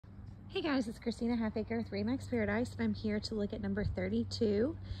Hey guys, it's Christina Halfacre with Remax Paradise, and I'm here to look at number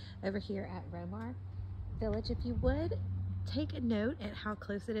 32 over here at Romar Village. If you would, take a note at how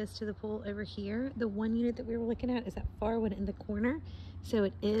close it is to the pool over here. The one unit that we were looking at is that far one in the corner, so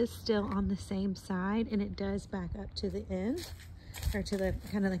it is still on the same side, and it does back up to the end, or to the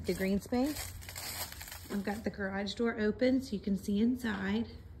kind of like the green space. I've got the garage door open so you can see inside.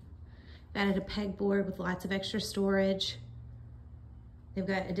 I've added a pegboard with lots of extra storage. They've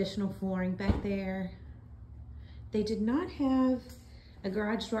got additional flooring back there. They did not have a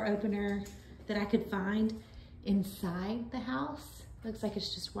garage door opener that I could find inside the house. Looks like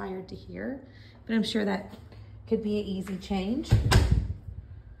it's just wired to here, but I'm sure that could be an easy change. Go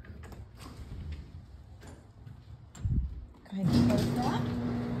ahead and close that.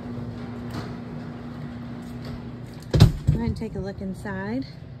 Go ahead and take a look inside.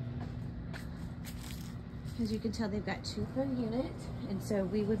 As you can tell, they've got 2 per unit, and so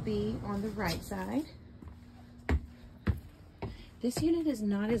we would be on the right side. This unit is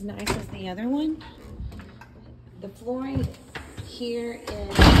not as nice as the other one. The flooring here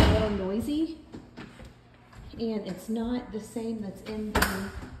is a little noisy, and it's not the same that's in the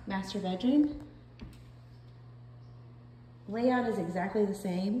master bedroom. Layout is exactly the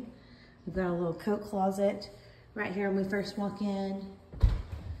same. We've got a little coat closet right here when we first walk in.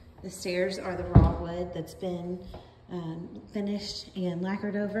 The stairs are the raw wood that's been finished and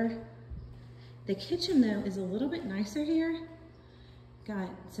lacquered over. The kitchen though is a little bit nicer here. Got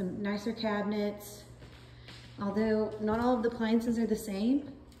some nicer cabinets. Although not all of the appliances are the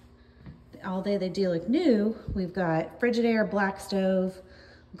same, although they do look new, we've got Frigidaire black stove,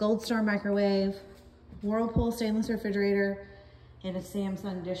 Gold Star microwave, Whirlpool stainless refrigerator, and a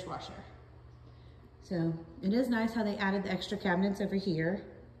Samsung dishwasher. So it is nice how they added the extra cabinets over here.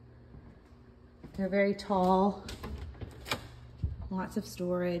 They're very tall, lots of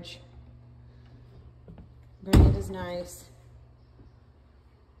storage. Brand is nice.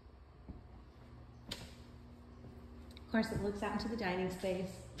 Of course, it looks out into the dining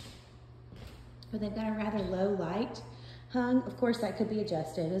space, but they've got a rather low light hung. Of course, that could be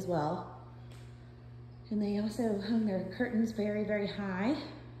adjusted as well. And they also hung their curtains very, very high,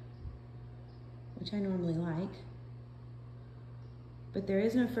 which I normally like. But there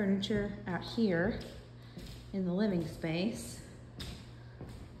is no furniture out here in the living space.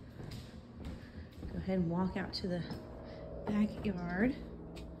 Go ahead and walk out to the backyard.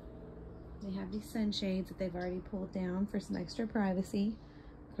 They have these sunshades that they've already pulled down for some extra privacy.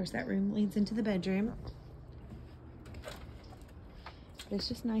 Of course, that room leads into the bedroom. It's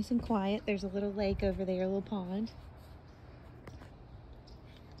just nice and quiet. There's a little lake over there, a little pond.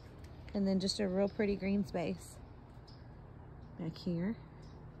 And then just a real pretty green space back here.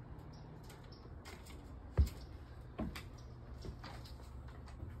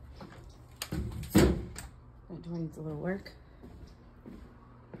 That door needs a little work.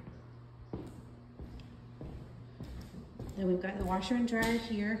 Then we've got the washer and dryer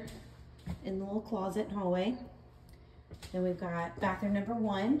here in the little closet hallway. Then we've got bathroom number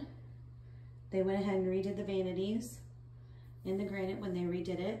 1. They went ahead and redid the vanities in the granite when they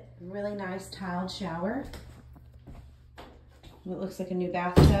redid it. Really nice tiled shower. What looks like a new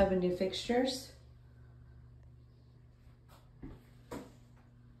bathtub and new fixtures.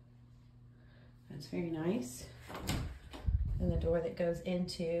 That's very nice. And the door that goes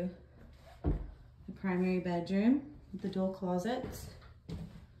into the primary bedroom with the dual closets.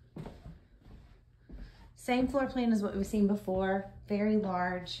 Same floor plan as what we've seen before. Very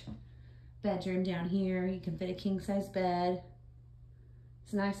large bedroom down here. You can fit a king size bed.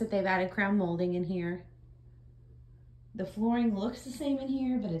 It's nice that they've added crown molding in here. The flooring looks the same in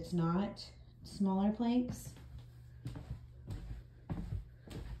here, but it's not. Smaller planks.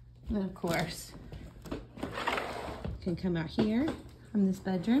 And of course, you can come out here from this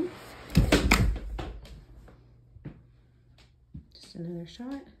bedroom. Just another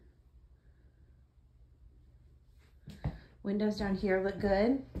shot. Windows down here look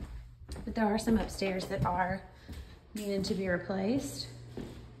good, but there are some upstairs that are needing to be replaced.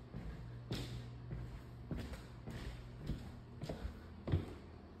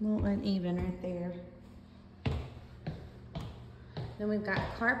 A little uneven right there. Then we've got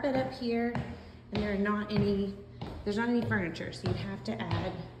carpet up here, and there's not any furniture, so you'd have to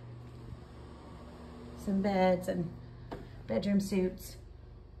add some beds and bedroom suites.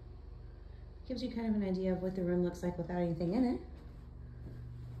 Gives you kind of an idea of what the room looks like without anything in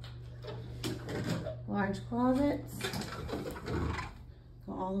it. Large closets.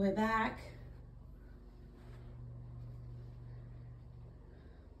 Go all the way back.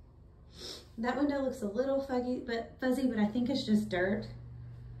 That window looks a little fuzzy, but I think it's just dirt.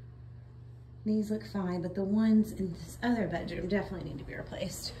 These look fine, but the ones in this other bedroom definitely need to be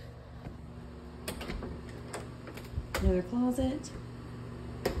replaced. Another closet.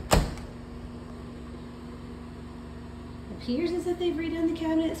 Appears as if they've redone the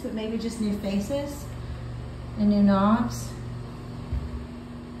cabinets, but maybe just new faces and new knobs.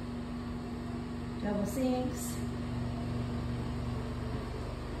 Double sinks.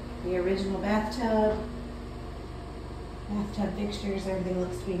 The original bathtub. Bathtub fixtures, everything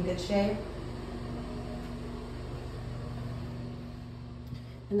looks to be in good shape.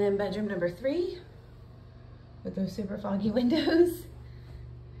 And then bedroom number 3 with those super foggy windows.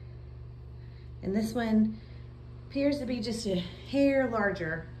 And this one appears to be just a hair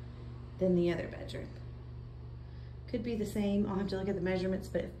larger than the other bedroom. Could be the same, I'll have to look at the measurements,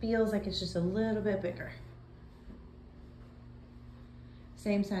 but it feels like it's just a little bit bigger.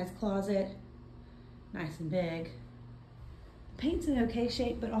 Same size closet, nice and big. The paint's in okay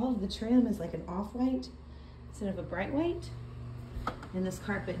shape, but all of the trim is like an off-white instead of a bright white. And this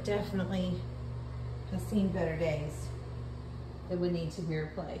carpet definitely has seen better days that would need to be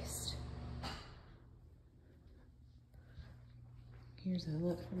replaced. Here's a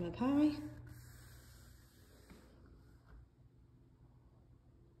look from up high.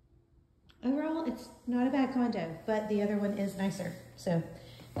 Overall, it's not a bad condo, but the other one is nicer. So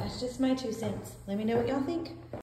that's just my 2 cents. Let me know what y'all think.